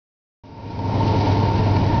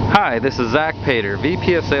Hi, this is Zach Pater,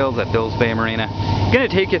 VP of Sales at Bills Bay Marina. I'm going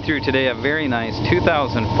to take you through today a very nice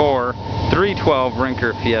 2004 312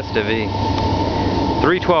 RINKER Fiesta Vee.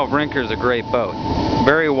 312 RINKER is a great boat.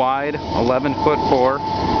 Very wide, 11'4".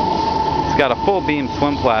 It's got a full beam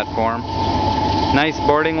swim platform, nice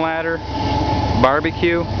boarding ladder,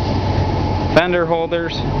 barbecue, fender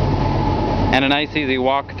holders, and a nice easy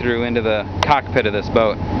walk through into the cockpit of this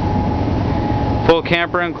boat. Full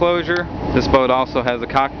camper enclosure. This boat also has a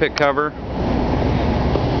cockpit cover.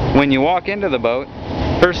 When you walk into the boat,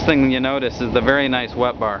 first thing you notice is the very nice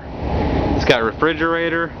wet bar. It's got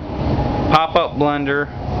refrigerator, pop-up blender,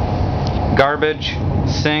 garbage,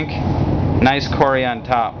 sink, nice Cory on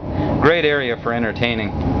top. Great area for entertaining.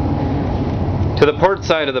 To the port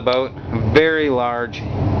side of the boat, very large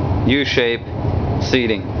U-shape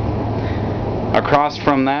seating. Across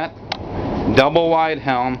from that, double wide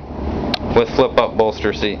helm with flip-up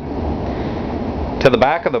bolster seat. To the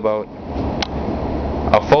back of the boat,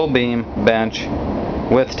 a full beam bench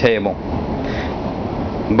with table.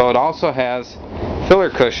 The boat also has filler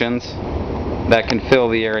cushions that can fill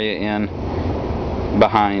the area in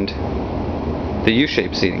behind the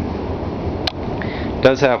U-shaped seating. It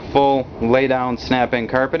does have full lay-down snap-in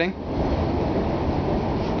carpeting.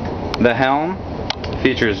 The helm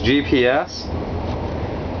features GPS,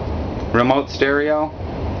 remote stereo,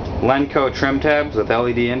 Lenco trim tabs with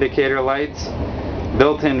LED indicator lights,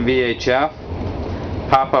 built-in VHF,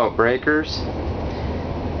 pop-out breakers,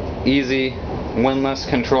 easy windlass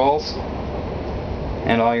controls,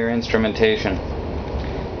 and all your instrumentation.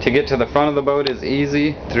 To get to the front of the boat is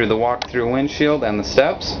easy through the walk-through windshield and the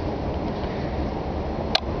steps.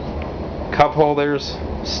 Cup holders,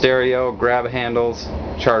 stereo, grab handles,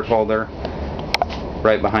 chart holder,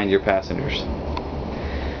 right behind your passengers.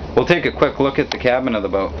 We'll take a quick look at the cabin of the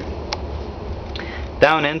boat.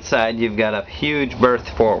 Down inside you've got a huge berth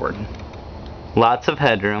forward. Lots of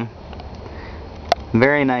headroom.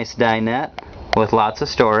 Very nice dinette with lots of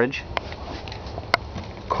storage.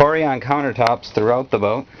 Cory on countertops throughout the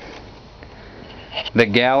boat. The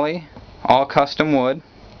galley, all custom wood.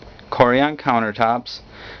 Cory on countertops.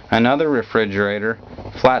 Another refrigerator,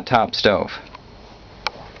 flat top stove.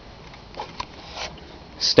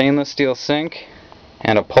 Stainless steel sink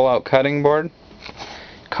and a pull-out cutting board.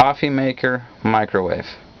 Coffee maker, microwave.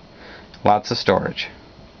 Lots of storage.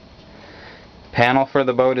 Panel for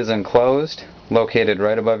the boat is enclosed, located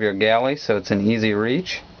right above your galley, so it's an easy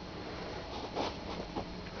reach.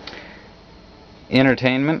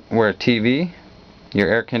 Entertainment, where TV, your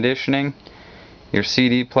air conditioning, your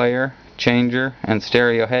CD player, changer, and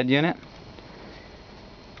stereo head unit.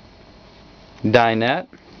 Dinette,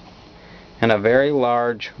 and a very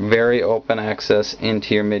large, very open access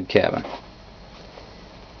into your mid-cabin.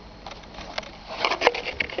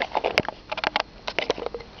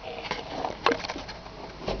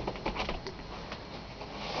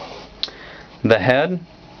 The head,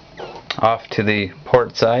 off to the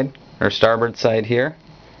port side, or starboard side here,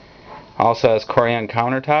 also has Cory on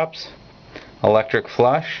countertops, electric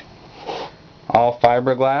flush, all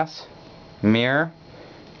fiberglass, mirror,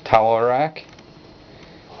 towel rack,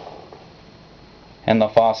 and the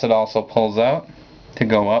faucet also pulls out to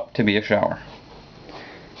go up to be a shower.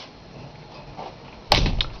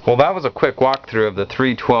 Well, that was a quick walkthrough of the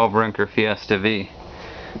 312 RINKER Fiesta Vee.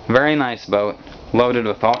 Very nice boat, loaded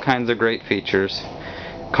with all kinds of great features.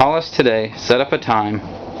 Call us today, set up a time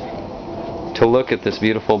to look at this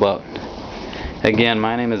beautiful boat. Again,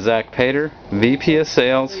 my name is Zach Pater, VP of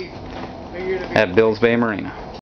Sales at Bills Bay Marina.